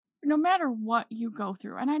no matter what you go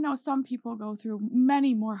through, and I know some people go through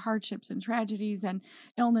many more hardships and tragedies and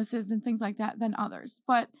illnesses and things like that than others,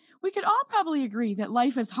 but we could all probably agree that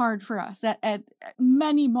life is hard for us at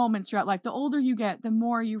many moments throughout life. The older you get, the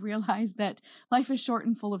more you realize that life is short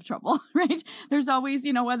and full of trouble, right? There's always,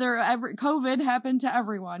 whether COVID happened to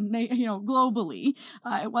everyone, globally.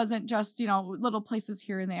 It wasn't just, little places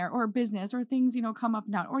here and there, or business, or things, come up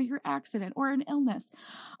and down, or your accident, or an illness.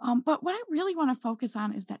 But what I really want to focus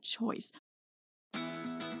on is that choice.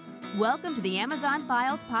 Welcome to the Amazon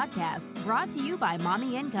Files podcast, brought to you by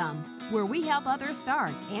Mommy Income, where we help others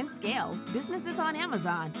start and scale businesses on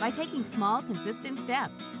Amazon by taking small, consistent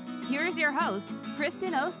steps. Here's your host,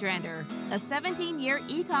 Kristen Ostrander, a 17-year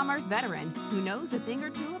e-commerce veteran who knows a thing or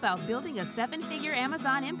two about building a 7-figure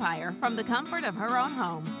Amazon empire from the comfort of her own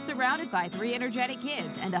home. Surrounded by 3 energetic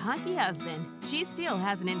kids and a hunky husband, she still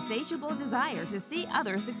has an insatiable desire to see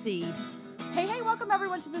others succeed. Hey, welcome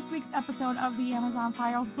everyone to this week's episode of the Amazon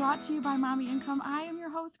Files, brought to you by Mommy Income. I am your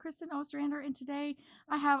host, Kristen Ostrander, and today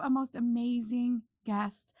I have a most amazing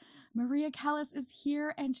guest. Maria Kellis is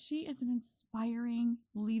here, and she is an inspiring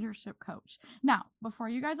leadership coach. Now, before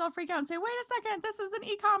you guys all freak out and say, wait a second, this is an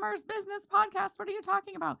e-commerce business podcast, what are you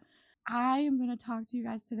talking about? I am going to talk to you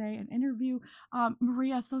guys today and interview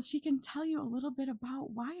Maria so she can tell you a little bit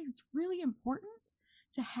about why it's really important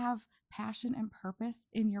to have passion and purpose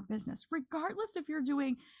in your business, regardless if you're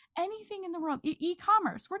doing anything in the world.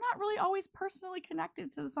 E-commerce, we're not really always personally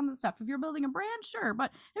connected to some of the stuff. If you're building a brand, sure,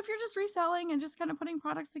 but if you're just reselling and just kind of putting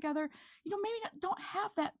products together, maybe don't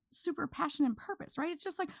have that super passion and purpose, right? It's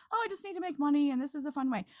just like, oh, I just need to make money and this is a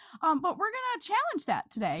fun way. But we're going to challenge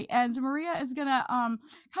that today, and Maria is going to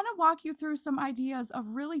kind of walk you through some ideas of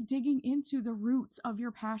really digging into the roots of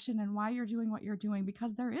your passion and why you're doing what you're doing,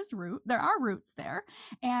 because there are roots there.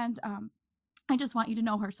 And I just want you to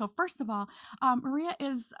know her. So first of all, Maria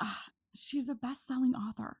she's a best-selling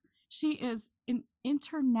author. She is an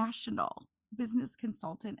international business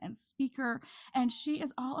consultant and speaker, and she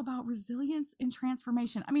is all about resilience and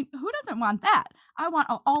transformation. I mean, who doesn't want that? I want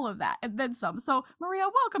all of that and then some. So Maria,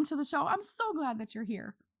 welcome to the show. I'm so glad that you're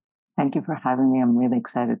here. Thank you for having me. I'm really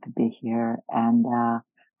excited to be here. And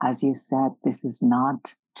as you said, this is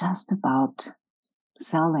not just about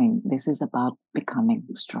selling. This is about becoming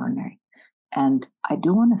extraordinary. And I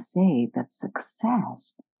do want to say that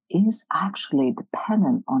success is actually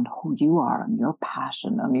dependent on who you are, on your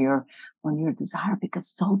passion, on your desire, because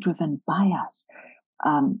it's all driven by us.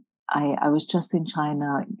 I was just in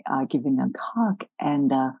China giving a talk,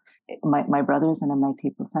 and my brother is an MIT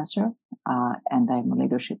professor, and I'm a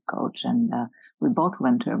leadership coach, and we both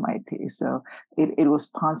went to MIT. So it was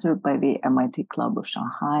sponsored by the MIT Club of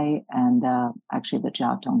Shanghai and actually the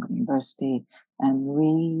Jiaotong University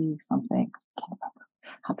and something, I can't remember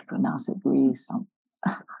how to pronounce it,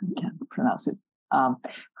 I can't pronounce it,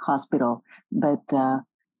 hospital. But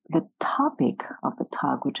the topic of the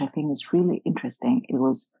talk, which I think is really interesting, it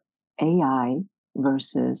was AI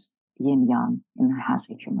versus yin yang in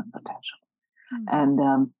enhancing human potential. Mm-hmm.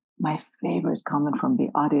 And my favorite comment from the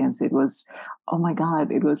audience, it was, oh my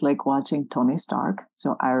God, it was like watching Tony Stark,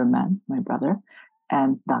 so Iron Man, my brother,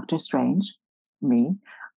 and Dr. Strange, me,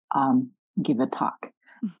 give a talk.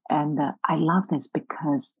 And I love this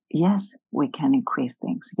because, yes, we can increase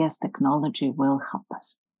things. Yes, technology will help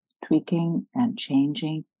us. Tweaking and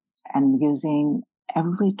changing and using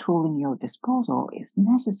every tool in your disposal is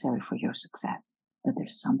necessary for your success. But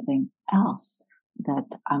there's something else that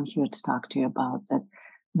I'm here to talk to you about that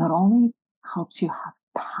not only helps you have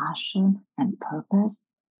passion and purpose,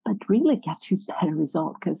 but really gets you better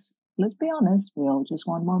result. Because let's be honest, we all just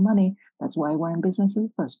want more money. That's why we're in business in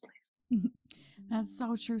the first place. Mm-hmm. That's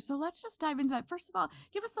so true. So let's just dive into that. First of all,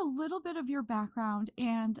 give us a little bit of your background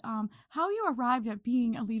and how you arrived at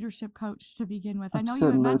being a leadership coach to begin with. Absolutely. I know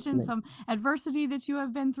you had mentioned some adversity that you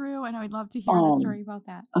have been through, and I would love to hear the story about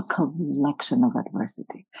that. A collection of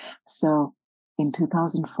adversity. So in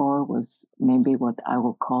 2004 was maybe what I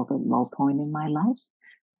will call the low point in my life.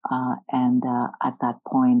 And at that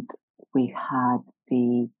point, we had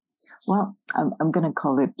I'm going to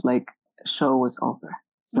call it like show was over.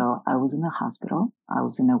 So I was in the hospital. I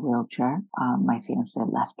was in a wheelchair. My fiancé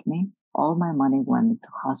left me. All my money went to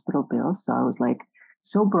hospital bills. So I was like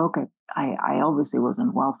so broke. I obviously was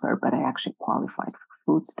on welfare, but I actually qualified for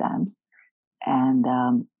food stamps. And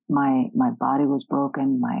my body was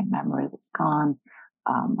broken. My memory was gone.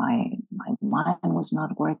 My mind was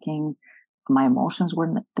not working. My emotions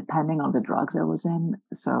were depending on the drugs I was in.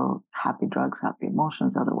 So happy drugs, happy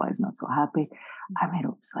emotions, otherwise not so happy. I mean, it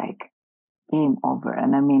was like game over.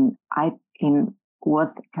 And I mean, in what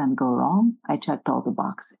can go wrong, I checked all the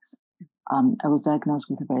boxes. I was diagnosed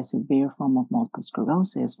with a very severe form of multiple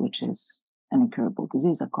sclerosis, which is an incurable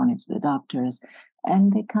disease, according to the doctors.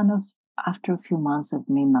 And they kind of, after a few months of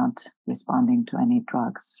me not responding to any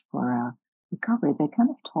drugs for recovery, they kind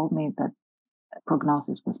of told me that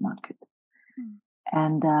prognosis was not good. Mm.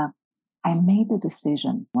 And I made a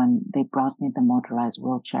decision when they brought me the motorized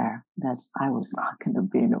wheelchair that I was not going to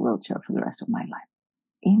be in a wheelchair for the rest of my life.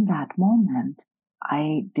 In that moment,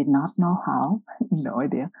 I did not know how, no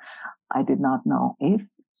idea. I did not know if.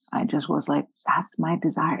 I just was like, that's my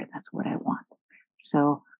desire. That's what I want.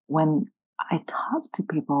 So when I talk to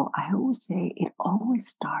people, I always say it always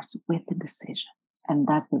starts with a decision. And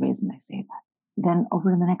that's the reason I say that. Then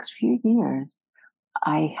over the next few years,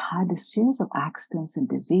 I had a series of accidents and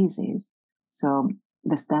diseases. So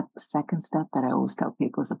the second step that I always tell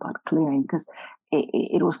people is about clearing, because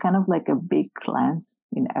it was kind of like a big cleanse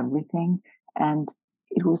in everything. And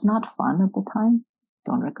it was not fun at the time.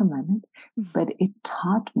 Don't recommend it. But it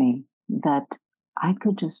taught me that I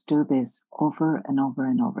could just do this over and over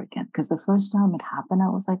and over again. Because the first time it happened, I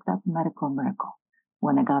was like, that's a medical miracle.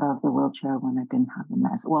 When I got out of the wheelchair, when I didn't have a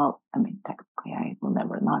mess. Well, I mean, technically, I will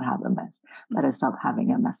never not have a mess, but I stopped having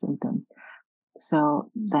MS symptoms. So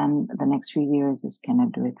then the next few years is, can I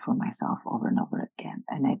do it for myself over and over again?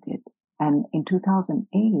 And I did. And in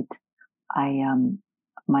 2008,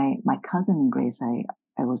 my cousin in Grace,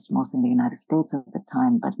 I was mostly in the United States at the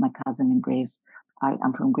time, but my cousin in Grace,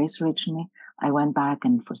 I'm from Grace originally. I went back,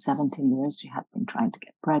 and for 17 years, she had been trying to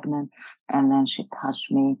get pregnant. And then she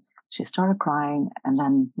touched me. She started crying. And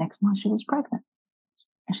then next month she was pregnant.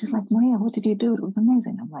 And she's like, Maria, what did you do? It was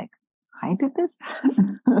amazing. I'm like, I did this.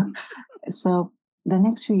 So the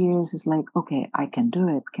next few years is like, okay, I can do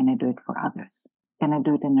it. Can I do it for others? Can I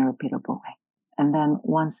do it in a repeatable way? And then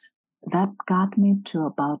once that got me to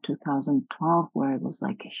about 2012, where it was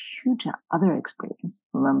like a huge other experience.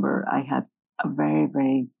 Remember, I had a very,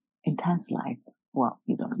 very intense life. Well,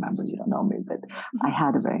 you don't remember, you don't know me, but I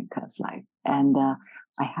had a very intense life. And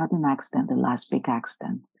I had an accident, the last big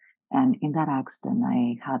accident. And in that accident,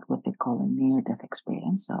 I had what they call a near-death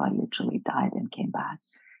experience. So I literally died and came back.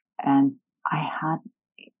 And I had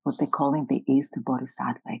what they call in the East a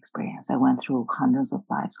bodhisattva experience. I went through hundreds of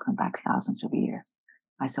lives, going back thousands of years.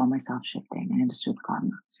 I saw myself shifting and understood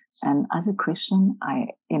karma. And as a Christian,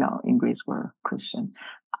 in Greece we're Christian.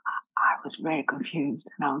 I was very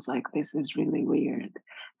confused. And I was like, this is really weird.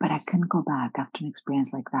 But I couldn't go back after an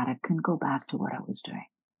experience like that. I couldn't go back to what I was doing.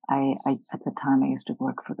 I at the time, I used to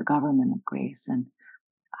work for the government of Greece. And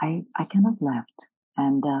I kind of left.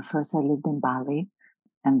 And first I lived in Bali.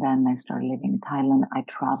 And then I started living in Thailand. I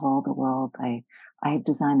travel the world. I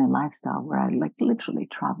designed a lifestyle where I literally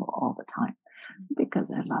travel all the time,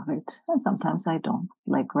 because I love it. And sometimes I don't.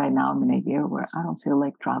 Like right now, I'm in a year where I don't feel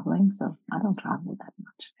like traveling, so I don't travel that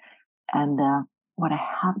much. And what I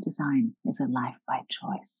have designed is a life by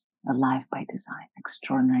choice, a life by design,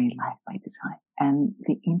 extraordinary life by design. And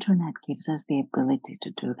the internet gives us the ability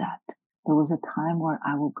to do that. There was a time where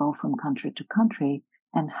I would go from country to country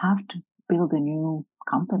and have to build a new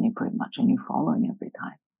company, pretty much a new following every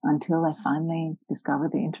time, until I finally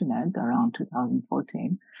discovered the internet around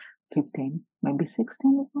 2014. 15, maybe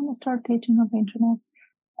 16 is when I started teaching on the internet.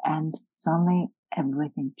 And suddenly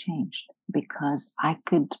everything changed, because I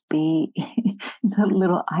could be in a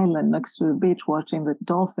little island next to the beach watching the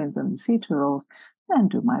dolphins and the sea turtles and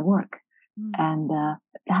do my work. And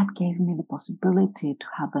that gave me the possibility to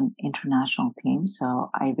have an international team. So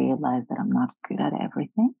I realized that I'm not good at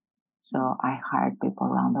everything. So I hired people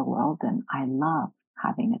around the world, and I love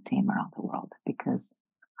having a team around the world, because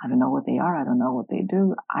I don't know what they are. I don't know what they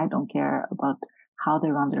do. I don't care about how they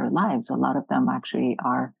run their lives. A lot of them actually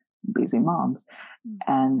are busy moms,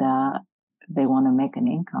 and they want to make an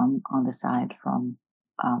income on the side from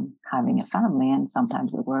having a family. And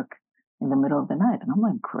sometimes they work in the middle of the night. And I'm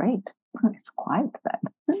like, great, it's quiet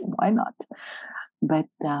then. Why not? But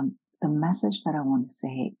the message that I want to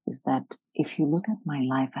say is that if you look at my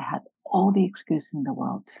life, I had all the excuses in the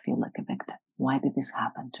world to feel like a victim. Why did this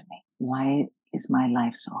happen to me? Why is my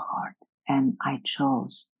life so hard? And I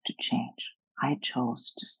chose to change. I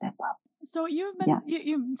chose to step up. So you've been,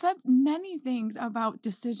 you said many things about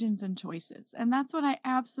decisions and choices, and that's what I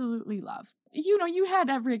absolutely love. You had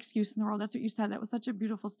every excuse in the world. That's what you said. That was such a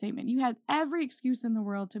beautiful statement. You had every excuse in the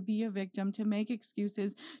world to be a victim, to make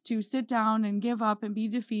excuses, to sit down and give up and be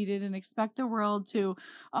defeated and expect the world to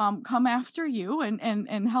come after you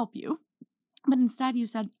and help you. But instead, you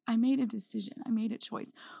said, I made a decision. I made a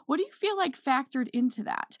choice. What do you feel like factored into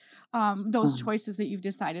that? Those choices that you've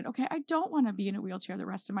decided, okay, I don't want to be in a wheelchair the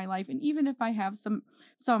rest of my life. And even if I have some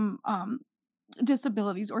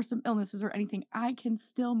disabilities or some illnesses or anything, I can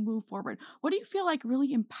still move forward. What do you feel like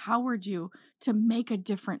really empowered you to make a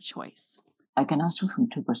different choice? I can answer from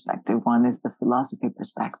two perspectives. One is the philosophy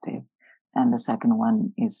perspective, and the second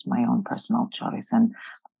one is my own personal choice. And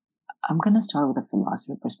I'm going to start with the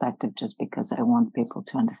philosophy perspective just because I want people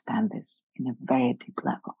to understand this in a very deep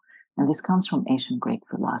level. And this comes from ancient Greek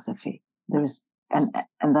philosophy.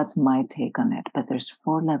 And that's my take on it, but there's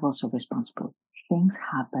 4 levels of responsibility. Things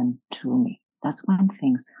happen to me. That's when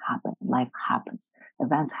things happen. Life happens.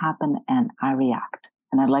 Events happen and I react.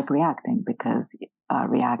 And I like reacting because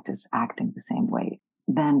react is acting the same way.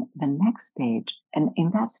 Then the next stage, and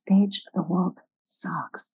in that stage, the world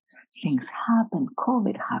sucks. Things happen.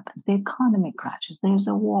 COVID happens. The economy crashes. There's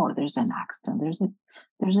a war. There's an accident.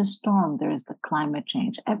 There's a storm. There is the climate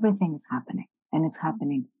change. Everything is happening, and it's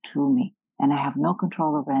happening to me. And I have no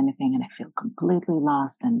control over anything, and I feel completely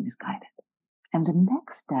lost and misguided. And the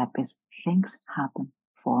next step is things happen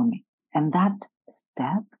for me. And that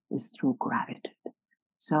step is through gratitude.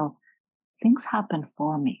 So things happen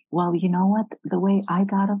for me. Well, you know what? The way I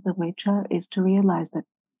got out of the wheelchair is to realize that,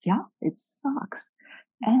 yeah, it sucks.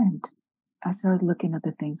 And I started looking at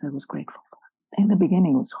the things I was grateful for. In the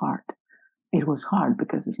beginning, it was hard. It was hard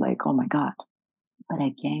because it's like, oh my God. But I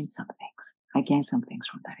gained some things. I gained some things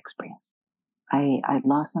from that experience. I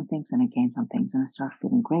lost some things and I gained some things, and I started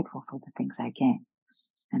feeling grateful for the things I gained.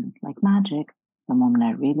 And like magic, the moment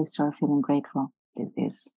I really started feeling grateful,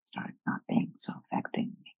 disease started not being so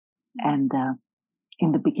affecting me. And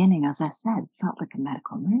in the beginning, as I said, it felt like a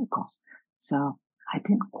medical miracle. So I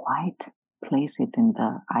didn't quite place it in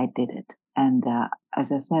the I did it. And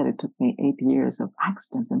as I said, it took me 8 years of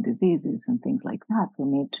accidents and diseases and things like that for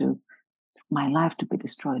me my life to be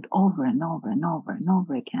destroyed over and over and over and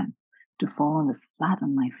over again, to fall on the flat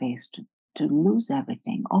on my face, to lose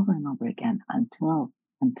everything over and over again until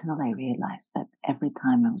I realized that every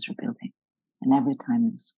time I was rebuilding and every time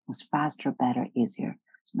it was faster, better, easier.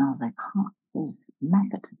 And I was like, there's a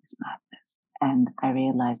method to this madness. And I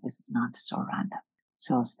realized this is not so random.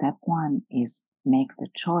 So step 1 is make the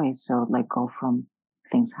choice. So like go from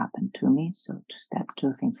things happen to me. So to step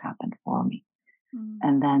 2, things happen for me.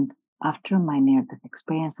 And then after my near-death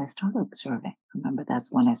experience, I started observing. Remember,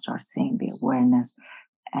 that's when I started seeing the awareness.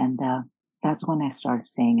 And that's when I started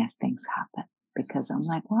seeing as things happen. Because I'm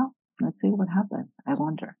like, well, let's see what happens. I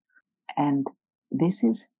wonder. And this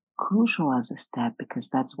is crucial as a step because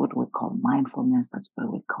that's what we call mindfulness. That's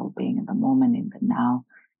what we call being in the moment, in the now.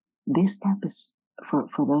 This step is, for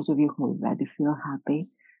those of you who already feel happy,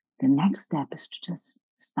 the next step is to just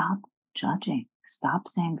stop judging. Stop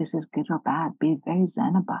saying this is good or bad. Be very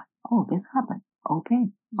zen about it. Oh, this happened. Okay.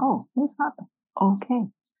 Oh, this happened. Okay.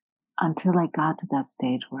 Until I got to that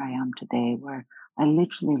stage where I am today, where I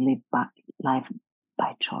literally live life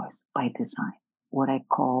by choice, by design, what I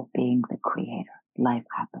call being the creator. Life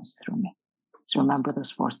happens through me. So remember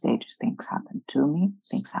those 4 stages. Things happen to me,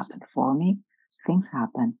 things happen for me, things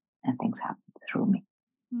happen, and things happen through me.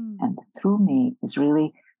 And through me is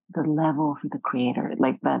really the level of the creator.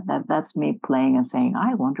 Like that's me playing and saying,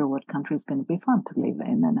 I wonder what country is going to be fun to live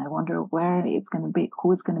in. And I wonder where it's going to be,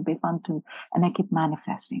 who it's going to be fun to. And I keep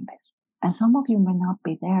manifesting this. And some of you may not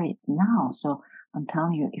be there now. So I'm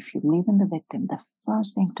telling you, if you live in the victim, the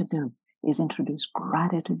first thing to do is introduce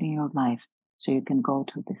gratitude in your life so you can go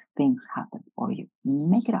to the things happen for you.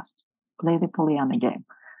 Make it up. Play the Pollyanna game.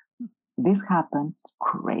 This happened.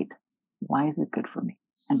 Great. Why is it good for me?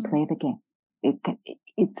 And play the game.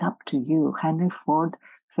 It's up to you. Henry Ford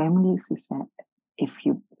famously said, if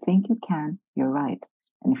you think you can, you're right.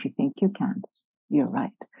 And if you think you can't, you're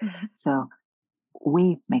right. So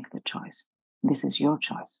we make the choice. This is your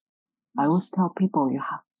choice. I always tell people you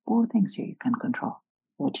have 4 things here you can control.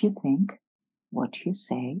 What you think, what you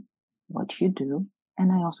say, what you do,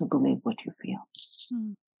 and I also believe what you feel.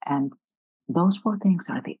 And those 4 things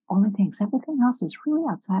are the only things. Everything else is really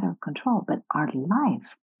outside our control, but our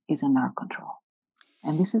life is in our control.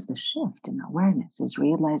 And this is the shift in awareness, is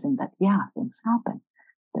realizing that, yeah, things happen,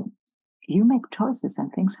 but you make choices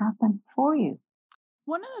and things happen for you.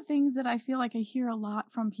 One of the things that I feel like I hear a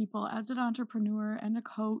lot from people as an entrepreneur and a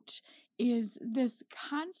coach is this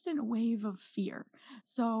constant wave of fear.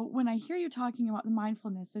 So when I hear you talking about the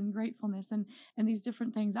mindfulness and gratefulness and these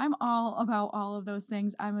different things, I'm all about all of those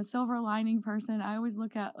things. I'm a silver lining person. I always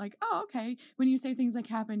look at like, oh, okay, when you say things like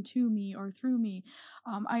happen to me or through me,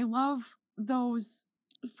 I love those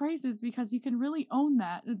phrases because you can really own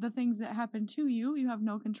that. The things that happen to you, you have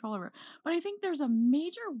no control over. But I think there's a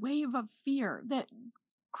major wave of fear that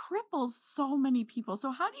cripples so many people.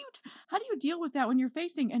 So how do you deal with that when you're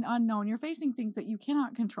facing an unknown? You're facing things that you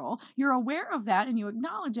cannot control. You're aware of that and you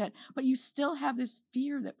acknowledge it, but you still have this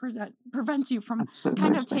fear that prevents you from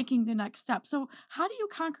kind of Absolutely. taking the next step. So how do you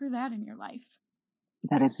conquer that in your life?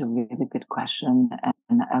 That is a really good question.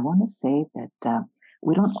 And I want to say that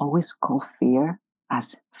we don't always call fear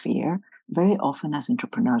as fear. Very often, as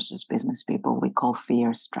entrepreneurs, as business people, we call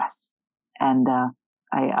fear stress. And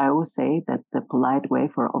I always say that the polite way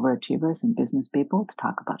for overachievers and business people to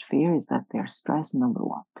talk about fear is that they're stressed and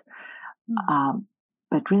overwhelmed.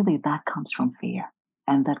 But really, that comes from fear.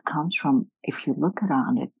 And that comes from, if you look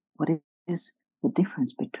around it, what is the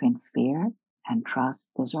difference between fear and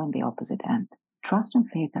trust? Those are on the opposite end. Trust and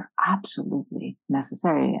faith are absolutely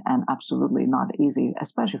necessary and absolutely not easy,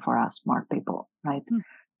 especially for us smart people, right?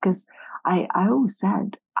 Because I always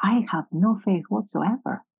said, I have no faith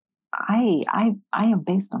whatsoever. I am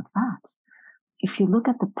based on facts. If you look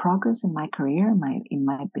at the progress in my career, in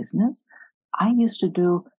my business, I used to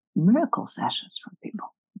do miracle sessions for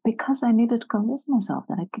people because I needed to convince myself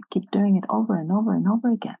that I could keep doing it over and over and over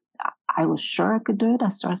again. I was sure I could do it. I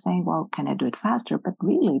started saying, well, can I do it faster? But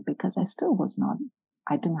really, because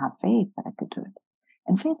I didn't have faith that I could do it.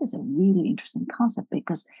 And faith is a really interesting concept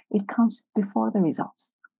because it comes before the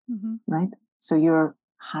results, right? So you're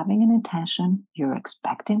having an intention, you're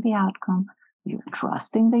expecting the outcome, you're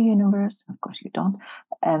trusting the universe. Of course you don't.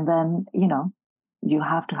 And then, you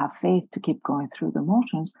have to have faith to keep going through the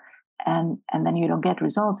motions. And then you don't get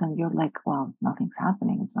results and you're like, well, nothing's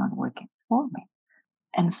happening. It's not working for me.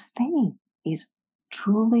 And faith is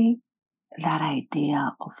truly that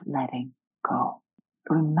idea of letting go.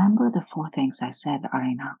 Remember the 4 things I said are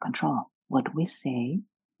in our control. What we say,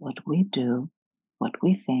 what we do, what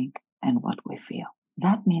we think, and what we feel.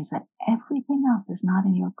 That means that everything else is not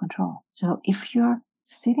in your control. So if you're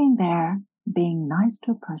sitting there being nice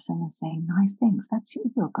to a person and saying nice things, that's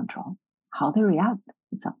your control. How they react,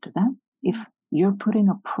 it's up to them. If you're putting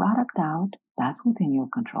a product out, that's within your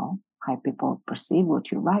control. How people perceive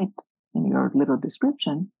what you write in your little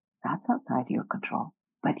description, that's outside your control.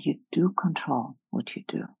 But you do control what you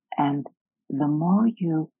do. And the more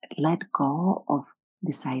you let go of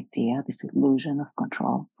this idea, this illusion of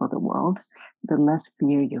control for the world, the less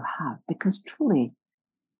fear you have. Because truly,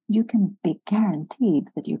 you can be guaranteed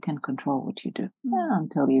that you can control what you do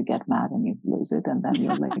until you get mad and you lose it. And then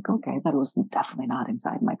you're like, okay, that was definitely not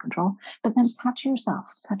inside my control. But then catch yourself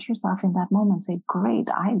in that moment. Say, great,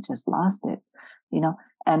 I just lost it,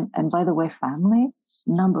 And by the way, family,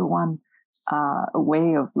 number one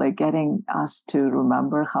way of getting us to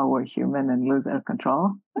remember how we're human and lose our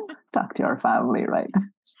control, talk to our family, right?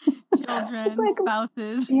 Children,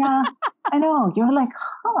 spouses. Yeah, I know. You're like,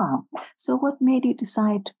 so what made you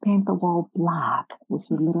decide to paint the wall black with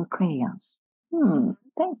your little crayons?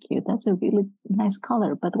 Thank you. That's a really nice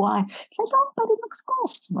color. But why? It's like, but it looks cool.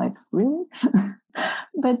 I'm like, really?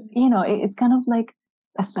 But, it's kind of like,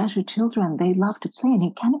 especially children, they love to play and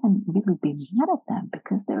you can't even really be mad at them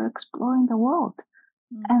because they're exploring the world.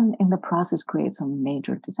 And in the process create some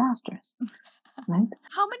major disasters. Right?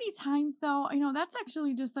 How many times, though, that's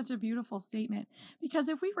actually just such a beautiful statement, because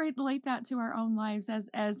if we relate that to our own lives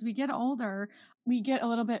as we get older, we get a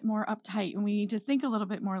little bit more uptight and we need to think a little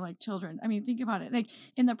bit more like children. I mean, think about it. Like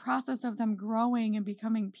in the process of them growing and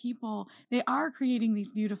becoming people, they are creating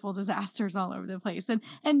these beautiful disasters all over the place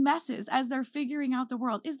and messes as they're figuring out the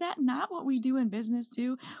world. Is that not what we do in business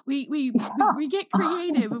too? We get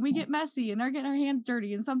creative and we get messy and are getting our hands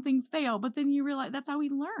dirty and some things fail, but then you realize that's how we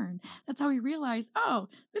learn. That's how we realize, oh,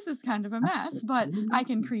 this is kind of a mess, but I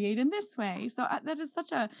can create in this way. So that is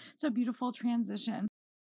such a beautiful transition.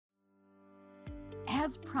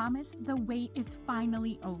 As promised, the wait is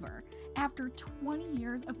finally over. After 20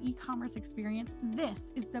 years of e-commerce experience,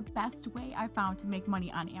 this is the best way I found to make money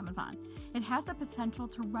on Amazon. It has the potential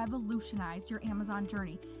to revolutionize your Amazon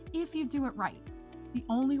journey if you do it right. The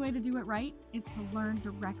only way to do it right is to learn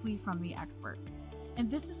directly from the experts. And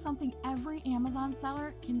this is something every Amazon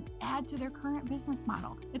seller can add to their current business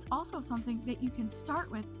model. It's also something that you can start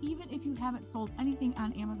with even if you haven't sold anything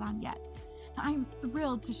on Amazon yet. Now, I'm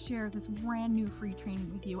thrilled to share this brand new free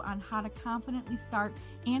training with you on how to confidently start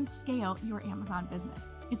and scale your Amazon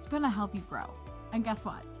business. It's going to help you grow. And guess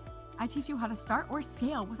what? I teach you how to start or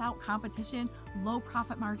scale without competition, low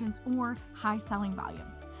profit margins, or high selling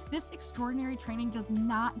volumes. This extraordinary training does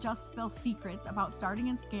not just spill secrets about starting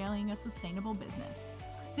and scaling a sustainable business.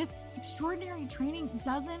 This extraordinary training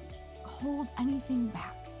doesn't hold anything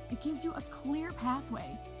back. It gives you a clear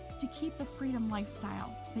pathway to keep the freedom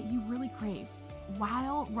lifestyle that you really crave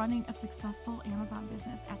while running a successful Amazon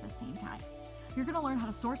business at the same time. You're going to learn how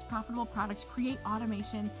to source profitable products, create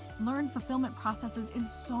automation, learn fulfillment processes, and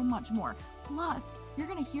so much more. Plus, you're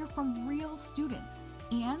going to hear from real students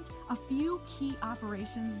and a few key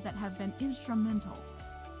operations that have been instrumental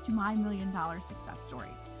to my $1 million success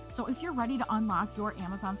story. So if you're ready to unlock your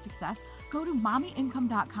Amazon success, go to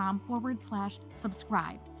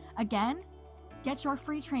mommyincome.com/subscribe. Again, get your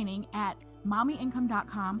free training at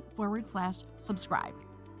mommyincome.com/subscribe.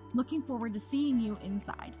 Looking forward to seeing you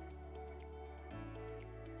inside.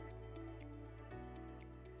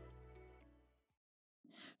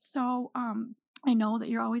 So, I know that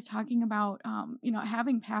you're always talking about,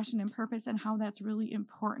 having passion and purpose and how that's really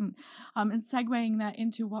important, and segueing that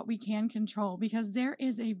into what we can control, because there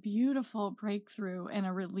is a beautiful breakthrough and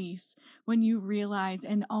a release when you realize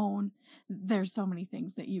and own there's so many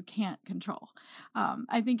things that you can't control.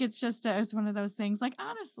 I think it's just it's one of those things. Like,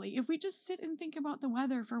 honestly, if we just sit and think about the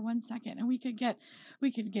weather for 1 second, and we could get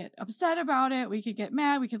upset about it, we could get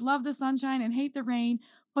mad, we could love the sunshine and hate the rain,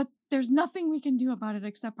 but there's nothing we can do about it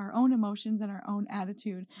except our own emotions and our own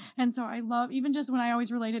attitude. And so I love, even just when I always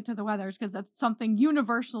relate it to the weather, because that's something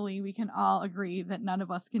universally we can all agree that none of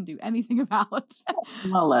us can do anything about.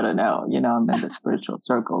 Well, I don't know. I'm in the spiritual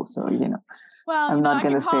circle, so Well, I'm not I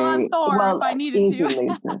going can to call on say Thor if I needed easily.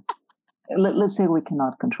 to. So let's say we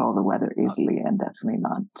cannot control the weather easily, and definitely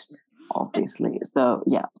not obviously. So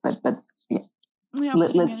yeah, but yeah,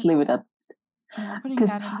 let's leave it at. Putting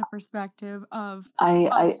that into perspective of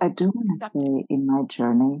I do want to say, in my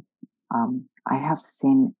journey, I have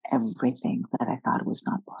seen everything that I thought was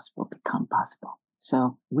not possible become possible.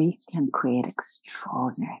 So we can create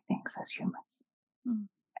extraordinary things as humans. Mm.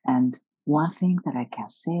 And one thing that I can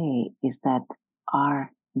say is that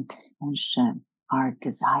our intention, our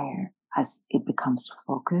desire, as it becomes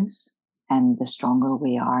focus, and the stronger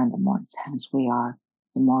we are and the more intense we are,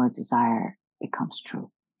 the more desire becomes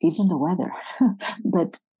true. Even the weather.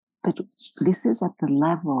 but this is at the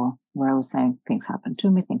level where I was saying things happen to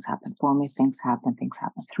me, things happen for me, things happen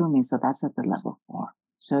through me. So that's at the level 4.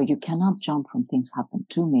 So you cannot jump from things happen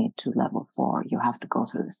to me to level 4. You have to go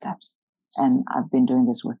through the steps. And I've been doing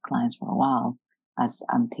this with clients for a while as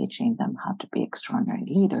I'm teaching them how to be extraordinary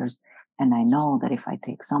leaders. And I know that if I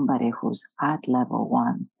take somebody who's at level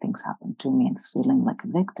 1, things happen to me, and feeling like a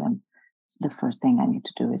victim, the first thing I need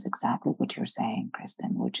to do is exactly what you're saying,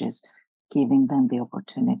 Kristen, which is giving them the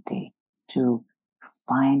opportunity to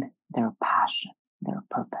find their passion, their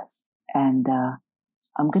purpose. And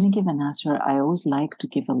I'm going to give an answer. I always like to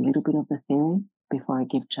give a little bit of the theory before I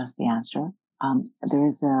give just the answer. There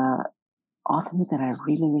is a author that I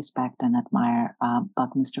really respect and admire,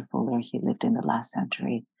 Buckminster Fuller. He lived in the last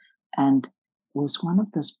century and was one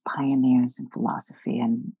of those pioneers in philosophy.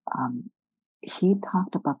 And he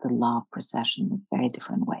talked about the law of precession in a very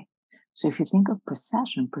different way. So if you think of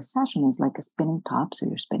precession is like a spinning top. So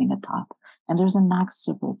you're spinning a top, and there's an axis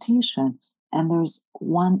of rotation, and there's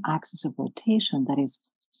one axis of rotation that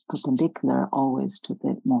is perpendicular always to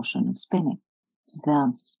the motion of spinning.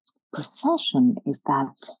 The precession is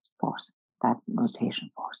that force, that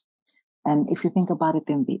rotation force. And if you think about it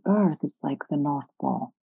in the earth, it's like the North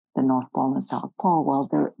Pole and South Pole. Well,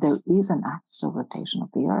 there is an axis of rotation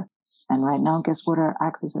of the earth. And right now, guess what our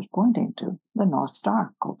axis is pointing to? The North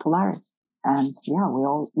Star, called Polaris. And yeah, we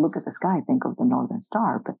all look at the sky, think of the Northern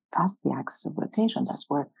Star, but that's the axis of rotation. That's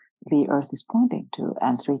where the Earth is pointing to.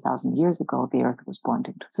 And 3,000 years ago, the Earth was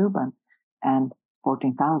pointing to Thuban. And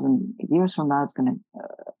 14,000 years from now, it's going to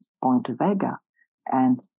point to Vega.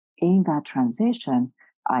 And in that transition,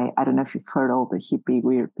 I don't know if you've heard all the hippie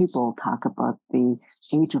weird people talk about the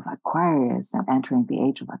age of Aquarius and entering the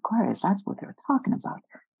age of Aquarius. That's what they're talking about.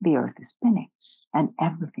 The Earth is spinning and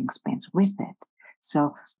everything spins with it.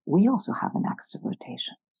 So we also have an axis of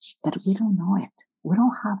rotation, but we don't know it. We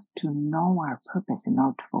don't have to know our purpose in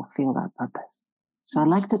order to fulfill our purpose. So I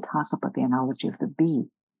like to talk about the analogy of the bee.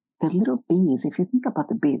 The little bees, if you think about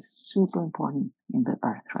the bees, super important in the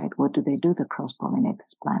Earth, right? What do? They cross-pollinate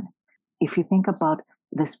this planet. If you think about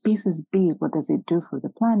the species bee, what does it do for the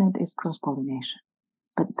planet? It's cross-pollination.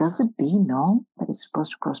 But does the bee know that it's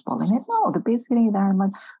supposed to cross-pollinate? No, the bee's sitting there and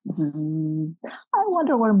like, I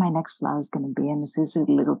wonder where my next flower is going to be. And it sees a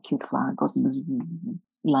little cute flower, goes,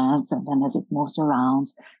 lands, and then as it moves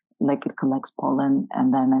around, like it collects pollen,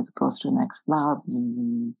 and then as it goes to the next flower,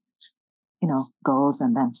 goes,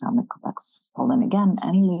 and then some it collects pollen again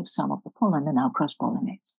and leaves some of the pollen and now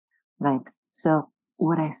cross-pollinates. Right? So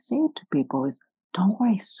what I say to people is, don't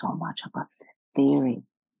worry so much about the theory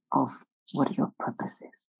of what your purpose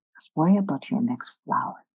is. Worry about your next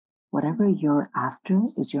flower. Whatever you're after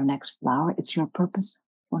is your next flower. It's your purpose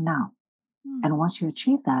for now. And once you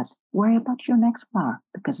achieve that, worry about your next flower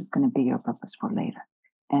because it's going to be your purpose for later.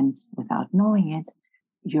 And without knowing it,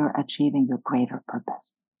 you're achieving your greater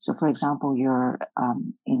purpose. So, for example, you're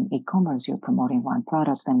in e-commerce, you're promoting one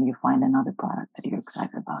product, then you find another product that you're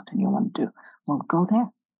excited about and you want to do. Well, go there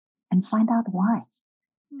and find out why.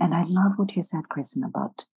 And I love what you said, Kristen,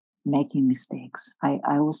 about making mistakes. I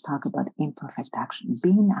always talk about imperfect action. Be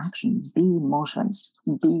in action, be in motion,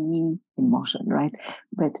 right?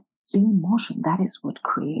 But be in motion, that is what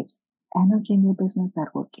creates energy in your business. That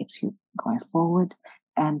what keeps you going forward.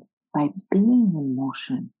 And by being in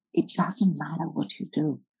motion, it doesn't matter what you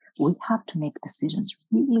do. We have to make decisions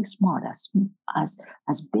really smart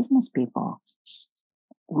as business people.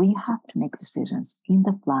 We have to make decisions in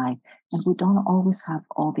the fly, and we don't always have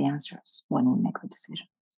all the answers when we make the decision.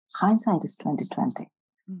 Hindsight is 20/20,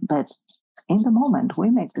 but in the moment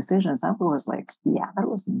we make decisions. I was like, yeah, that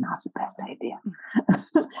was not the best idea,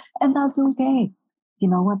 and that's okay. You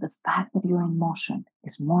know what? The fact that you're in motion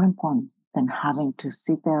is more important than having to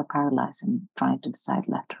sit there paralyzed and trying to decide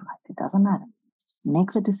left or right. It doesn't matter.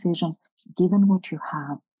 Make the decision, given what you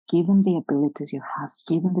have, given the abilities you have,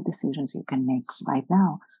 given the decisions you can make right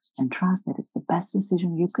now, and trust that it's the best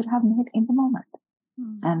decision you could have made in the moment.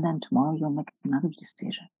 And then tomorrow you'll make another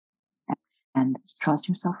decision. And trust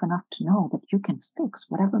yourself enough to know that you can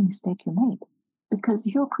fix whatever mistake you made because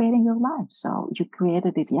you're creating your life. So you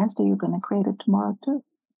created it yesterday, you're going to create it tomorrow too.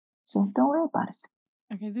 So don't worry about it.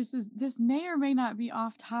 Okay, this may or may not be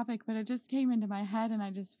off topic, but it just came into my head and I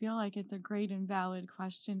just feel like it's a great and valid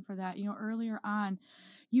question for that. You know, earlier on,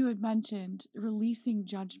 you had mentioned releasing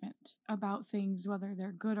judgment about things, whether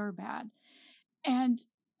they're good or bad. And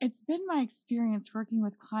it's been my experience working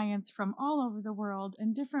with clients from all over the world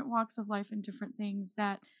in different walks of life and different things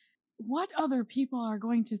that what other people are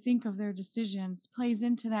going to think of their decisions plays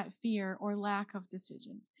into that fear or lack of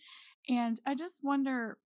decisions. And I just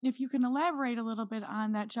wonder if you can elaborate a little bit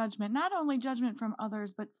on that judgment, not only judgment from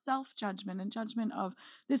others, but self-judgment and judgment of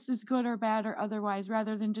this is good or bad or otherwise,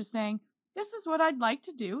 rather than just saying, this is what I'd like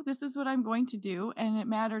to do. This is what I'm going to do. And it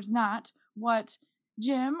matters not what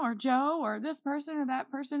Jim or Joe or this person or that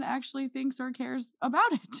person actually thinks or cares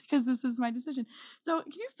about it because this is my decision. So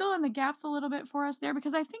can you fill in the gaps a little bit for us there?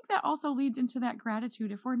 Because I think that also leads into that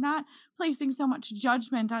gratitude. If we're not placing so much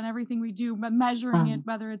judgment on everything we do, but measuring it,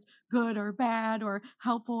 whether it's good or bad or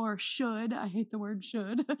helpful or should, I hate the word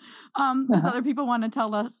should, because other people want to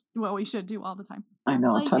tell us what we should do all the time. I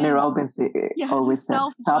know. Like Tony Robbins always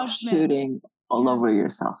says, stop shooting all over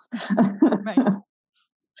yourself. Right.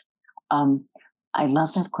 I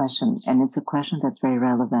love that question. And it's a question that's very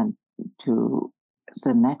relevant to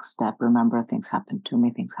the next step. Remember, things happen to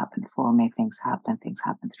me, things happen for me, things happen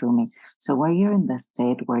through me. So where you're in the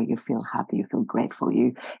state where you feel happy, you feel grateful,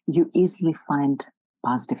 you easily find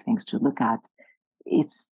positive things to look at.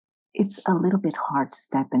 It's a little bit hard to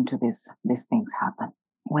step into these things happen.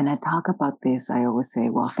 When I talk about this, I always say,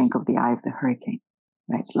 well, think of the eye of the hurricane,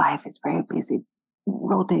 right? Life is very busy,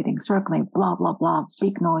 rotating, circling, blah, blah, blah,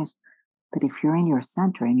 big noise. But if you're in your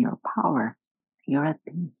center, in your power, you're at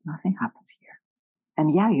peace. Nothing happens here.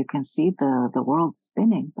 And yeah, you can see the world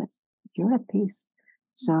spinning, but you're at peace.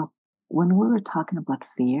 So when we were talking about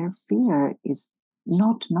fear is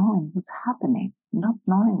not knowing what's happening, not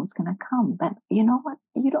knowing what's going to come. But you know what?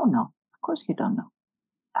 You don't know. Of course you don't know.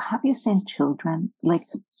 Have you seen children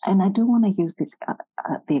and I do want to use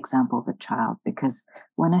the example of a child, because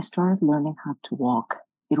when I started learning how to walk,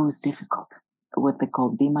 it was difficult. What they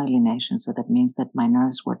call demyelination. So that means that my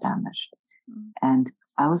nerves were damaged. And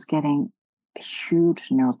I was getting huge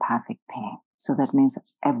neuropathic pain. So that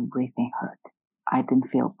means everything hurt. I didn't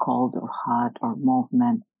feel cold or hot or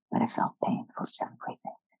movement, but I felt pain for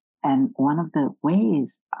everything. And one of the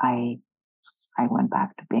ways I went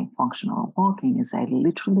back to being functional walking is I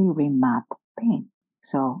literally remapped pain.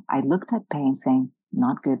 So I looked at pain saying,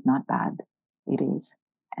 not good, not bad. It is.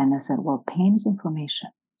 And I said, well, pain is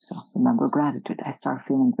information. So remember gratitude. I start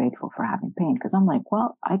feeling grateful for having pain because I'm like,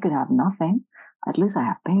 well, I could have nothing. At least I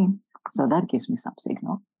have pain. So that gives me some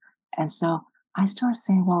signal. And so I start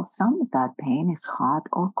saying, well, some of that pain is hot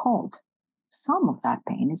or cold. Some of that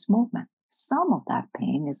pain is movement. Some of that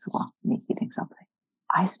pain is, well, me eating something.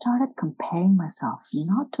 I started comparing myself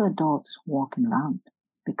not to adults walking around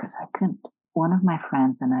because I couldn't. One of my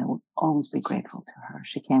friends, and I will always be grateful to her.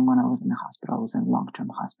 She came when I was in the hospital. I was in long-term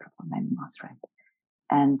hospital for many months, right?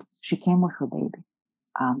 And she came with her baby.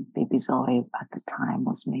 Baby Zoe at the time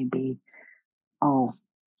was maybe,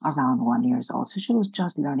 around 1 year old. So she was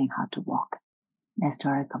just learning how to walk. And I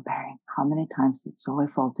started comparing how many times did Zoe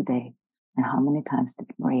fall today and how many times did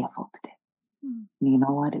Maria fall today. And you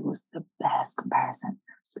know what? It was the best comparison.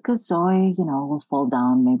 Because Zoe, will fall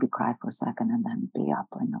down, maybe cry for a second, and then be up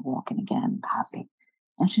and walking again, happy.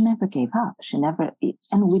 And she never gave up.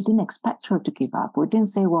 And we didn't expect her to give up. We didn't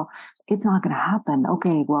say, well, it's not going to happen.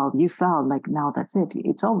 Okay, well, you fell, like, now that's it.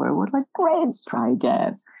 It's over. We're like, great, try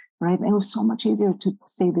again. Right? And it was so much easier to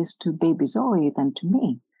say this to baby Zoe than to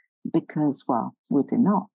me because, well, we didn't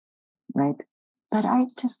know. Right? But I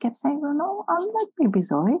just kept saying, well, no, I'm like baby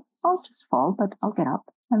Zoe. I'll just fall, but I'll get up.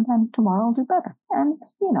 And then tomorrow I'll do better. And,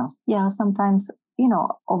 sometimes,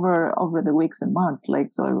 over the weeks and months,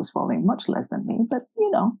 like Zoe was falling much less than me. But,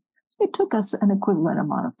 it took us an equivalent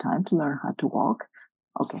amount of time to learn how to walk.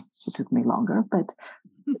 Okay, it took me longer, but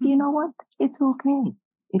you know what? It's okay.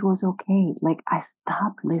 It was okay. Like I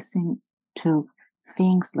stopped listening to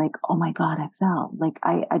things like, oh my God, I fell. Like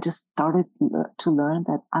I just started to learn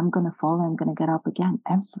that I'm going to fall and I'm going to get up again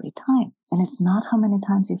every time. And it's not how many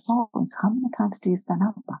times you fall. It's how many times do you stand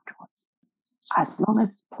up afterwards? As long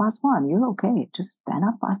as +1, you're okay. Just stand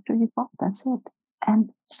up after you fall. That's it.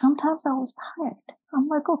 And sometimes I was tired. I'm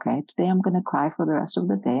like, okay, today I'm going to cry for the rest of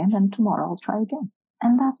the day. And then tomorrow I'll try again.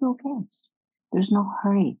 And that's okay. There's no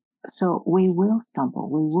hurry. So we will stumble.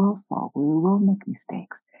 We will fall. We will make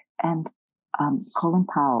mistakes. And Colin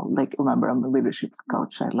Powell, like, remember, I'm a leadership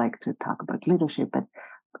coach. I like to talk about leadership, but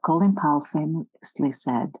Colin Powell famously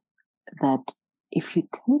said that if you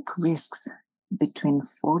take risks between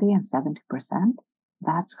 40 and 70%,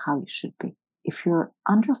 that's how you should be. If you're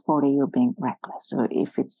under 40, you're being reckless. So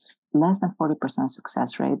if it's less than 40%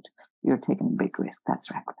 success rate, you're taking a big risk.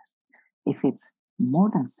 That's reckless. If it's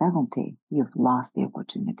more than 70, you've lost the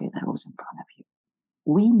opportunity that was in front of you.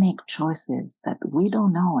 We make choices that we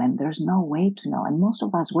don't know, and there's no way to know. And most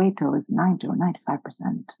of us wait till it's 90 or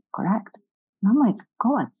 95% correct. And I'm like,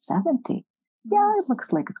 go at 70. Yeah, it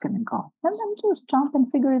looks like it's going to go. And then just jump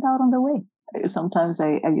and figure it out on the way. Sometimes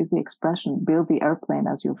I use the expression, build the airplane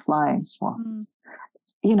as you're flying. Well,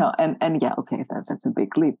 and yeah, okay, that's a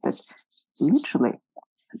big leap. But literally,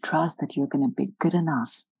 trust that you're going to be good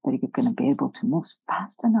enough, that you're going to be able to move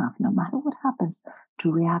fast enough, no matter what happens,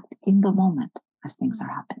 to react in the moment as things are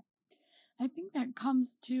happening. I think that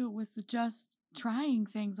comes too with just trying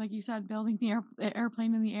things, like you said, building the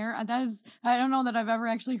airplane in the air. That is, I don't know that I've ever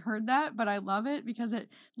actually heard that, but I love it because it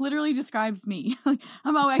literally describes me.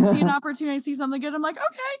 I see an opportunity, I see something good, I'm like,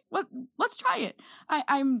 okay, let's try it.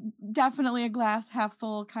 I'm definitely a glass half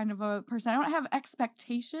full kind of a person. I don't have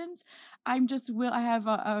expectations. I have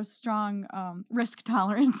a strong risk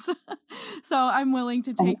tolerance, so I'm willing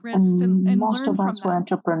to take risks and most learn of us from who are them.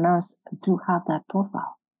 entrepreneurs do have that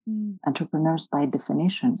profile. Entrepreneurs, by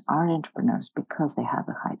definition, are entrepreneurs because they have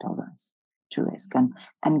a high tolerance to risk.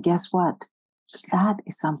 And guess what? That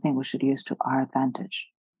is something we should use to our advantage.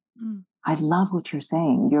 I love what you're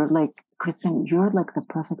saying. You're like, Kristen, you're like the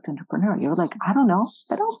perfect entrepreneur. You're like, I don't know,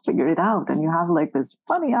 but I'll figure it out. And you have like this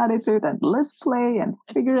funny attitude and let's play and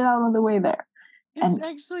figure it out on the way there. It's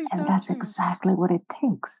actually so and that's true. exactly what it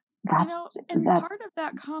takes. And part of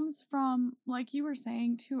that comes from, like you were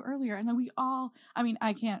saying too earlier, and then we all,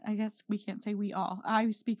 I guess we can't say we all,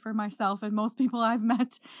 I speak for myself and most people I've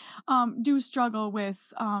met, do struggle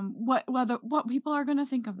with, what people are going to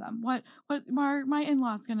think of them, what my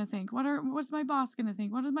in-laws going to think, what's my boss going to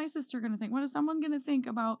think, what is my sister going to think, what is someone going to think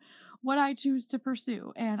about what I choose to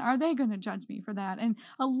pursue, and are they going to judge me for that? And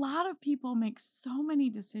a lot of people make so many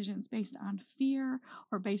decisions based on fear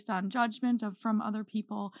or based on judgment from other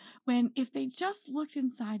people, when if they just looked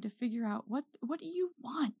inside to figure out what do you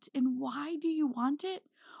want and why do you want it?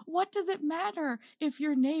 What does it matter if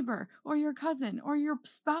your neighbor or your cousin or your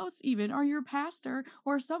spouse even or your pastor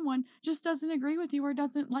or someone just doesn't agree with you or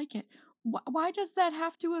doesn't like it? Why does that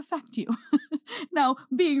have to affect you? Now,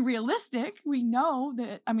 being realistic, we know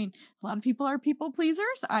that, a lot of people are people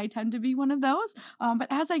pleasers. I tend to be one of those. But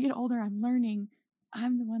as I get older, I'm learning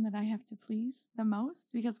I'm the one that I have to please the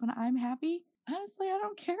most, because when I'm happy, honestly, I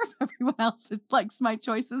don't care if everyone else likes my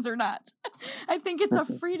choices or not. I think it's a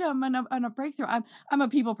freedom and a breakthrough. I'm a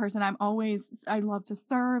people person. I love to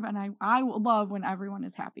serve, and I love when everyone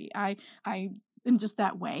is happy. I am just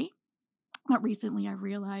that way. But recently I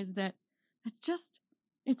realized that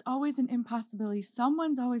it's always an impossibility.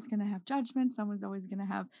 Someone's always going to have judgment. Someone's always going to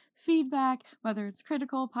have feedback, whether it's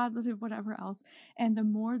critical, positive, whatever else. And the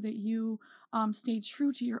more that you stay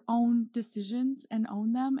true to your own decisions and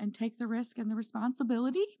own them and take the risk and the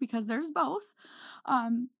responsibility, because there's both,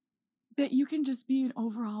 that you can just be an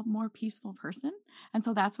overall more peaceful person. And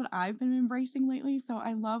so that's what I've been embracing lately. So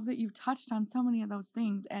I love that you've touched on so many of those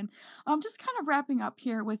things. And just kind of wrapping up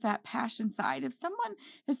here with that passion side. If someone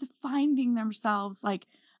is finding themselves like,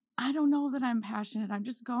 I don't know that I'm passionate. I'm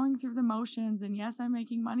just going through the motions. And yes, I'm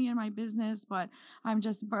making money in my business, but I'm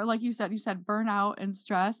just, like you said burnout and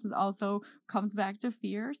stress is also comes back to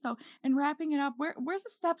fear. So, in wrapping it up, where's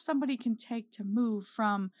the steps somebody can take to move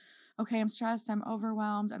from, okay, I'm stressed, I'm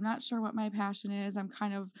overwhelmed, I'm not sure what my passion is, I'm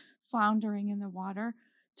kind of floundering in the water,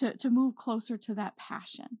 to move closer to that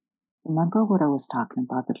passion? Remember what I was talking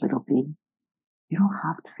about, the little bee? You don't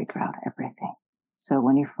have to figure out everything. So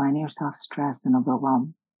when you find yourself stressed and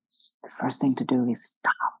overwhelmed, the first thing to do is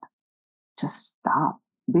stop. Just stop.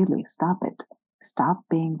 Really, stop it. Stop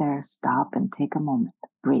being there. Stop and take a moment.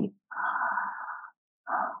 Breathe.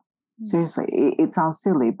 Seriously, it sounds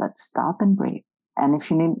silly, but stop and breathe. And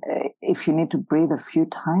if you need to breathe a few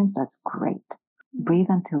times, that's great. Breathe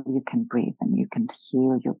until you can breathe, and you can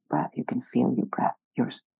hear your breath. You can feel your breath.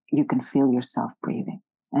 You can feel yourself breathing.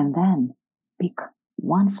 And then pick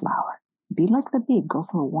one flower. Be like the bee. Go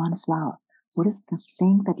for one flower. What is the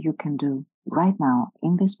thing that you can do right now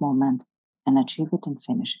in this moment and achieve it and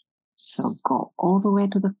finish it? So go all the way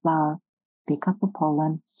to the flower, pick up the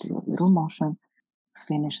pollen, do a little motion,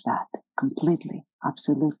 finish that completely.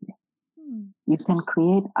 Absolutely. You can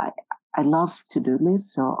create, I love to-do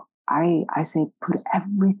lists. So I say put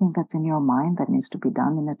everything that's in your mind that needs to be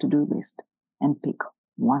done in a to-do list and pick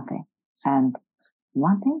one thing. And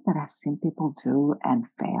one thing that I've seen people do and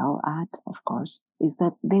fail at, of course, is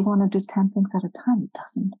that they want to do 10 things at a time. It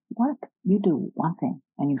doesn't work. You do one thing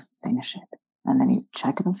and you finish it. And then you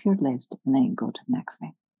check it off your list and then you go to the next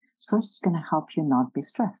thing. First, it's going to help you not be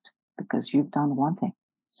stressed because you've done one thing.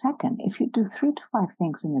 Second, if you do 3 to 5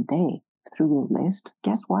 things in a day through your list,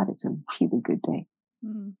 guess what? It's a really good day.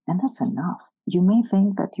 And that's enough. You may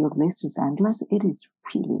think that your list is endless. It is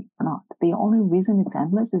really not. The only reason it's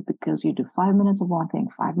endless is because you do 5 minutes of one thing,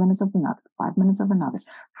 5 minutes of another, 5 minutes of another,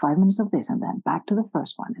 5 minutes of this, and then back to the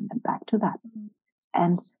first one, and then back to that.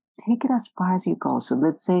 And take it as far as you go. So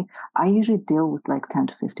let's say I usually deal with like 10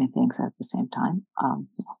 to 15 things at the same time,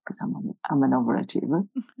 because I'm an overachiever.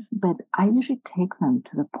 But I usually take them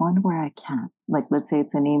to the point where I can. Like, let's say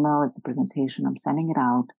it's an email, it's a presentation, I'm sending it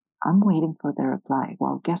out. I'm waiting for the reply.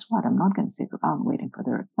 Well, guess what? I'm not going to sit around waiting for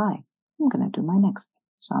the reply. I'm going to do my next thing.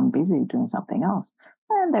 So I'm busy doing something else.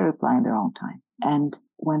 And they reply in their own time. And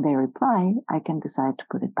when they reply, I can decide to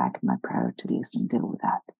put it back in my priority list and deal with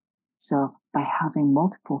that. So by having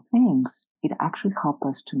multiple things, it actually helps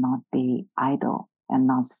us to not be idle and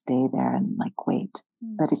not stay there and like wait.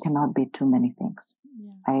 But it cannot be too many things.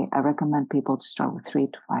 I recommend people to start with 3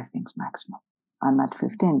 to 5 things maximum. I'm at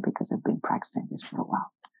 15 because I've been practicing this for a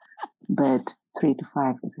while. But 3 to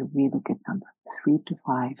 5 is a really good number. 3 to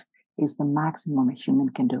 5 is the maximum a human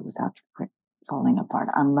can do without falling apart,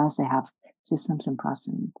 unless they have systems and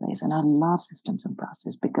processes in place. And I love systems and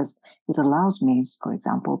processes because it allows me, for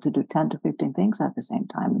example, to do 10 to 15 things at the same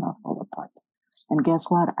time and not fall apart. And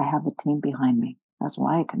guess what? I have a team behind me. That's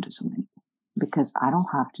why I can do so many things, because I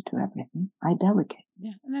don't have to do everything. I delegate.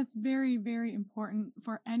 Yeah, and that's very, very important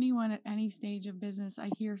for anyone at any stage of business. I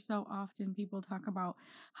hear so often people talk about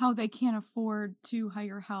how they can't afford to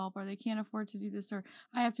hire help, or they can't afford to do this, or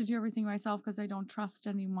I have to do everything myself because I don't trust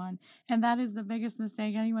anyone. And that is the biggest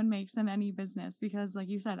mistake anyone makes in any business, because like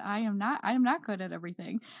you said, I am not good at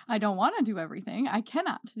everything. I don't want to do everything. I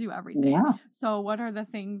cannot do everything. Yeah. So what are the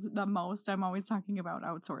things the most? I'm always talking about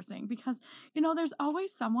outsourcing, because there's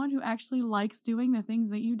always someone who actually likes doing the things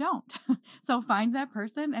that you don't. So find that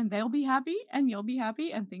person and they'll be happy and you'll be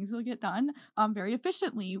happy and things will get done very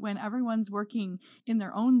efficiently when everyone's working in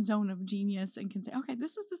their own zone of genius and can say, okay,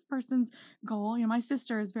 this is this person's goal. My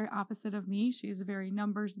sister is very opposite of me. She's very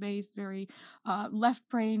numbers based, very left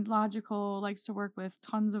brained, logical, likes to work with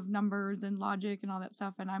tons of numbers and logic and all that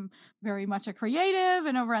stuff. And I'm very much a creative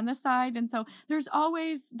and over on this side. And so there's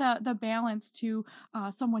always the balance to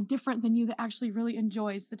someone different than you that actually really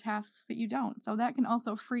enjoys the tasks that you don't. So that can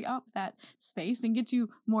also free up that space and get you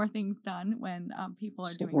more things done when people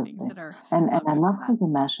are doing things that are. And I love how you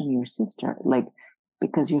mentioned your sister, like,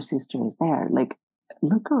 because your sister is there. Like,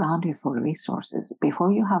 look around you for resources.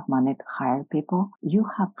 Before you have money to hire people, you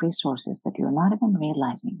have resources that you're not even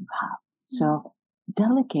realizing you have. So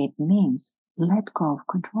delegate means let go of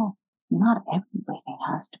control. Not everything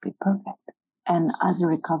has to be perfect. And as a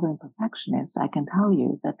recovering perfectionist, I can tell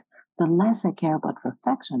you that the less I care about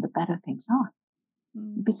perfection, the better things are.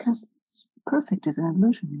 Because perfect is an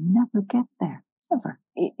illusion. It never gets there. Ever.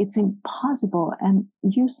 It's impossible and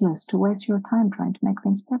useless to waste your time trying to make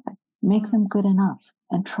things perfect. Make them good enough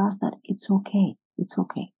and trust that it's okay. It's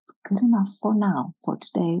okay. It's good enough for now, for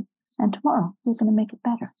today, and tomorrow we're going to make it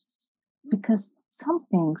better. Because some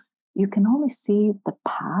things you can only see the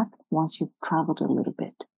path once you've traveled a little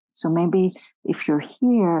bit. So maybe if you're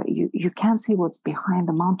here, you can't see what's behind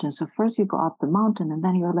the mountain. So first you go up the mountain and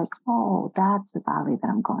then you're like, oh, that's the valley that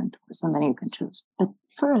I'm going towards. And then you can choose. But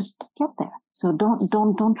first get there. So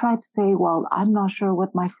don't try to say, well, I'm not sure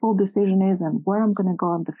what my full decision is and where I'm going to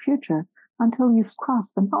go in the future until you've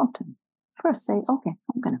crossed the mountain. First say, okay,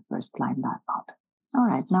 I'm going to first climb that mountain. All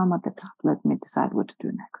right, now I'm at the top. Let me decide what to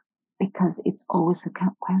do next. Because it's always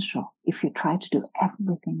sequential. If you try to do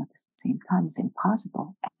everything at the same time, it's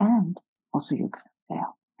impossible. And also you're going to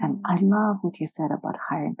fail. And I love what you said about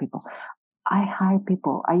hiring people. I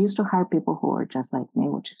used to hire people who are just like me,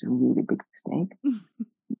 which is a really big mistake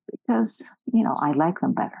because, I like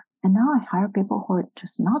them better. And now I hire people who are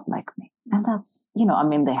just not like me. And that's,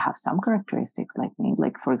 they have some characteristics like me.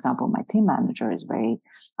 Like, for example, my team manager is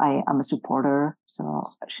I'm a supporter. So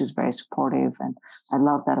she's very supportive. And I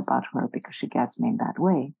love that about her because she gets me in that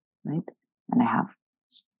way. Right. And I have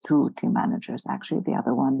 2 team managers. Actually, the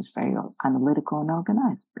other one is very analytical and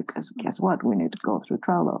organized because guess what? We need to go through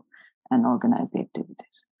Trello and organize the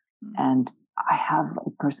activities. And I have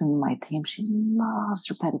a person in my team. She loves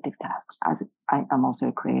repetitive tasks. I'm also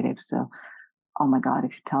a creative. So, oh my God,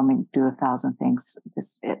 if you tell me do 1,000 things,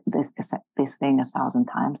 this thing 1,000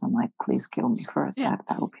 times, I'm like, please kill me first. Yeah.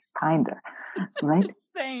 That would be kinder. Right?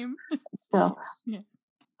 Same. So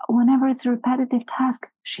whenever it's a repetitive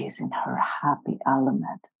task, she's in her happy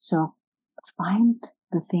element. So find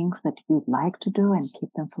the things that you like to do and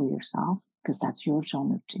keep them for yourself because that's your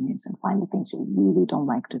zone of genius, and find the things you really don't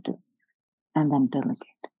like to do and then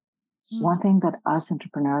delegate. One thing that us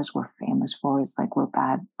entrepreneurs were famous for is like we're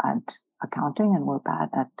bad at accounting and we're bad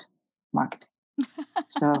at marketing.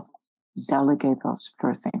 So delegate those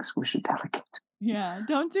first things we should delegate. Yeah,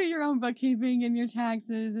 don't do your own bookkeeping and your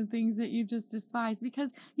taxes and things that you just despise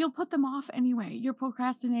because you'll put them off anyway. You're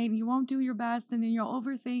procrastinating, you won't do your best, and then you'll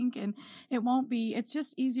overthink and it's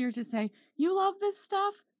just easier to say, you love this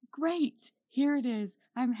stuff? Great. Here it is.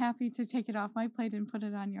 I'm happy to take it off my plate and put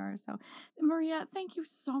it on yours. So, Maria, thank you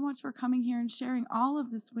so much for coming here and sharing all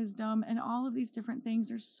of this wisdom and all of these different things.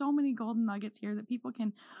 There's so many golden nuggets here that people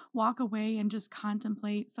can walk away and just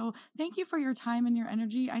contemplate. So, thank you for your time and your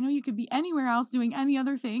energy. I know you could be anywhere else doing any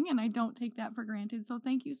other thing, and I don't take that for granted. So,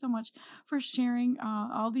 thank you so much for sharing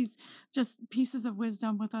all these just pieces of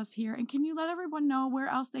wisdom with us here. And can you let everyone know where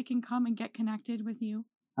else they can come and get connected with you?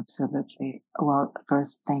 Absolutely. Well,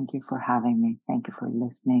 first, thank you for having me. Thank you for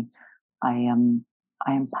listening. I am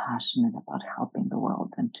passionate about helping the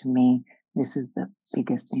world. And to me, this is the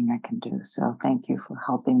biggest thing I can do. So thank you for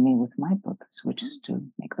helping me with my purpose, which is to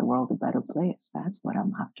make the world a better place. That's what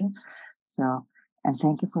I'm after. So, and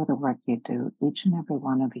thank you for the work you do. Each and every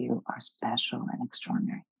one of you are special and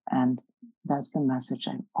extraordinary. And that's the message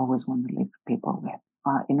I always want to leave people with.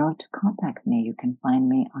 In order to contact me, you can find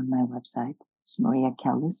me on my website,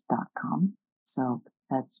 mariakellis.com. So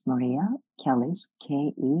that's Maria Kellis,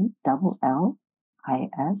 KELLIS.com.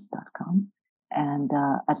 And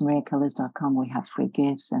at mariakellis.com, we have free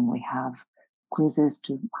gifts and we have quizzes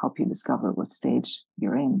to help you discover what stage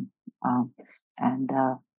you're in, and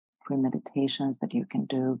free meditations that you can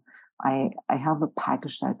do. I have a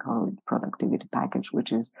package that I call it productivity package,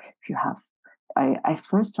 which is if you have I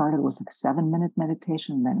first started with a 7-minute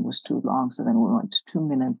meditation, then it was too long. So then we went to 2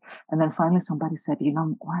 minutes. And then finally somebody said, you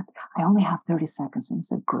know what? I only have 30 seconds. And I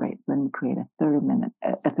said, great, let me create a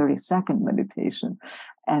 30-second meditation.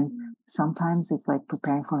 And sometimes it's like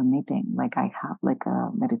preparing for a meeting. Like I have like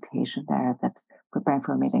a meditation there that's preparing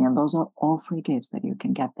for a meeting. And those are all free gifts that you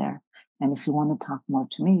can get there. And if you want to talk more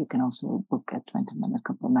to me, you can also book a 20-minute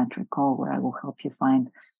complimentary call where I will help you find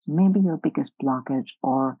maybe your biggest blockage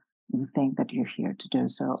or the thing that you're here to do.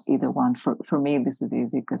 So either one. For me, this is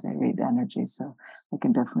easy because I read energy, so I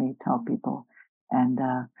can definitely tell people. And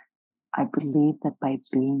I believe that by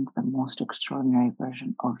being the most extraordinary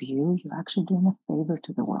version of you, you're actually doing a favor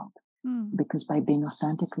to the world. Because by being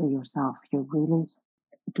authentically yourself, you're really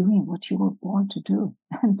doing what you were born to do.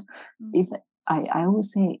 And if I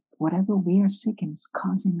always say, whatever we are seeking is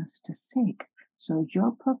causing us to seek. So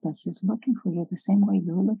your purpose is looking for you the same way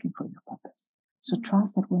you're looking for your purpose. So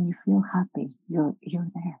trust that when you feel happy, you're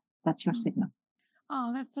there. That's your signal.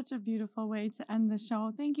 Oh, that's such a beautiful way to end the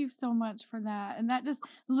show. Thank you so much for that. And that just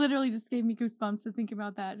literally just gave me goosebumps to think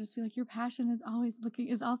about that. Just feel like your passion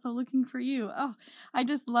is also looking for you. Oh, I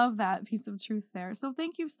just love that piece of truth there. So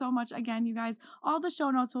thank you so much again, you guys. All the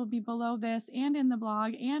show notes will be below this and in the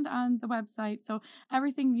blog and on the website. So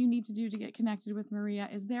everything you need to do to get connected with Maria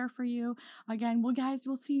is there for you. Again, we'll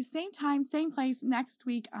see you same time, same place next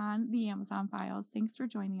week on the Amazon Files. Thanks for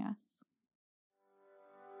joining us.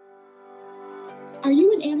 Are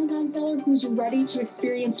you an Amazon seller who's ready to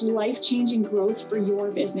experience life-changing growth for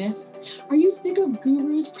your business? Are you sick of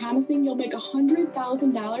gurus promising you'll make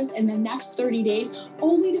 $100,000 in the next 30 days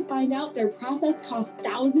only to find out their process costs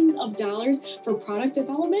thousands of dollars for product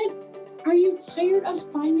development? Are you tired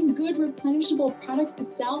of finding good replenishable products to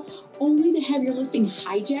sell only to have your listing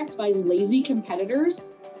hijacked by lazy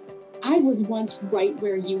competitors? I was once right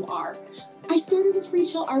where you are. I started with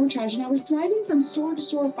retail arbitrage and I was driving from store to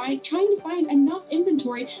store trying to find enough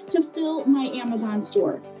inventory to fill my Amazon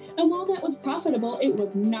store. And while that was profitable, it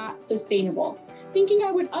was not sustainable. Thinking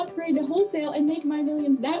I would upgrade to wholesale and make my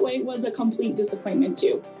millions that way was a complete disappointment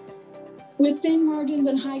too. With thin margins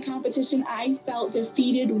and high competition, I felt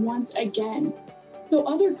defeated once again. So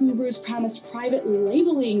other gurus promised private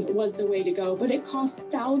labeling was the way to go, but it cost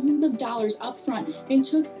thousands of dollars upfront and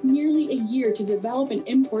took nearly a year to develop and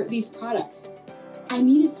import these products. I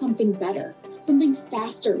needed something better, something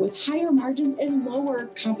faster with higher margins and lower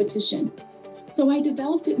competition. So I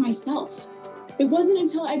developed it myself. It wasn't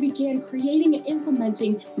until I began creating and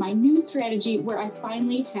implementing my new strategy where I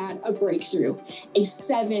finally had a breakthrough, a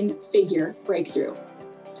 7-figure breakthrough.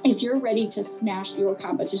 If you're ready to smash your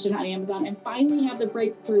competition on Amazon and finally have the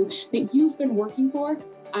breakthrough that you've been working for,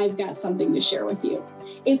 I've got something to share with you.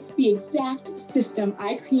 It's the exact system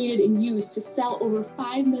I created and used to sell over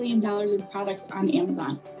 $5 million in products on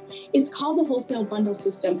Amazon. It's called the Wholesale Bundle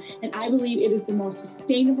System, and I believe it is the most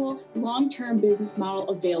sustainable, long-term business model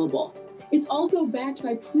available. It's also backed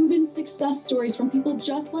by proven success stories from people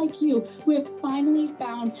just like you who have finally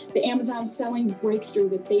found the Amazon selling breakthrough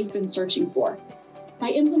that they've been searching for. By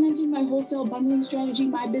implementing my wholesale bundling strategy,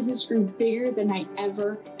 my business grew bigger than I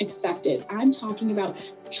ever expected. I'm talking about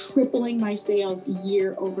tripling my sales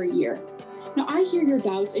year over year. Now, I hear your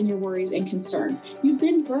doubts and your worries and concern. You've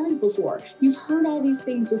been burned before. You've heard all these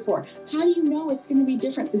things before. How do you know it's going to be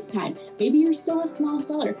different this time? Maybe you're still a small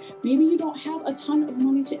seller. Maybe you don't have a ton of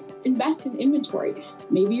money to invest in inventory.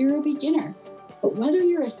 Maybe you're a beginner. But whether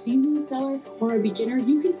you're a seasoned seller or a beginner,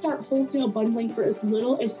 you can start wholesale bundling for as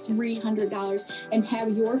little as $300 and have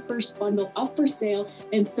your first bundle up for sale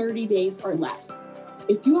in 30 days or less.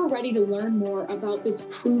 If you are ready to learn more about this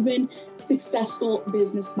proven, successful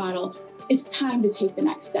business model, it's time to take the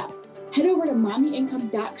next step. Head over to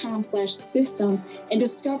mommyincome.com/system and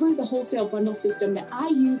discover the wholesale bundle system that I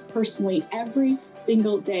use personally every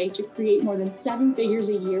single day to create more than 7 figures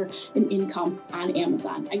a year in income on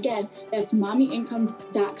Amazon. Again, that's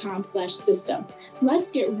mommyincome.com/system.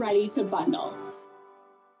 Let's get ready to bundle.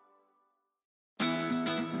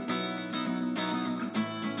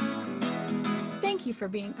 Thank you for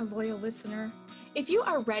being a loyal listener. If you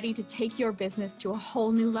are ready to take your business to a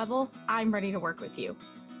whole new level, I'm ready to work with you.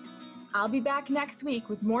 I'll be back next week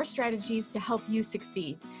with more strategies to help you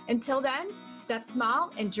succeed. Until then, step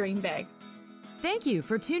small and dream big. Thank you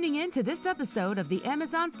for tuning in to this episode of the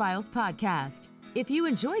Amazon Files podcast. If you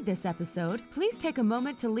enjoyed this episode, please take a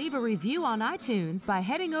moment to leave a review on iTunes by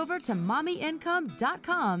heading over to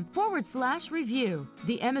mommyincome.com/review.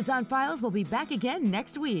 The Amazon Files will be back again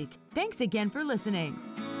next week. Thanks again for listening.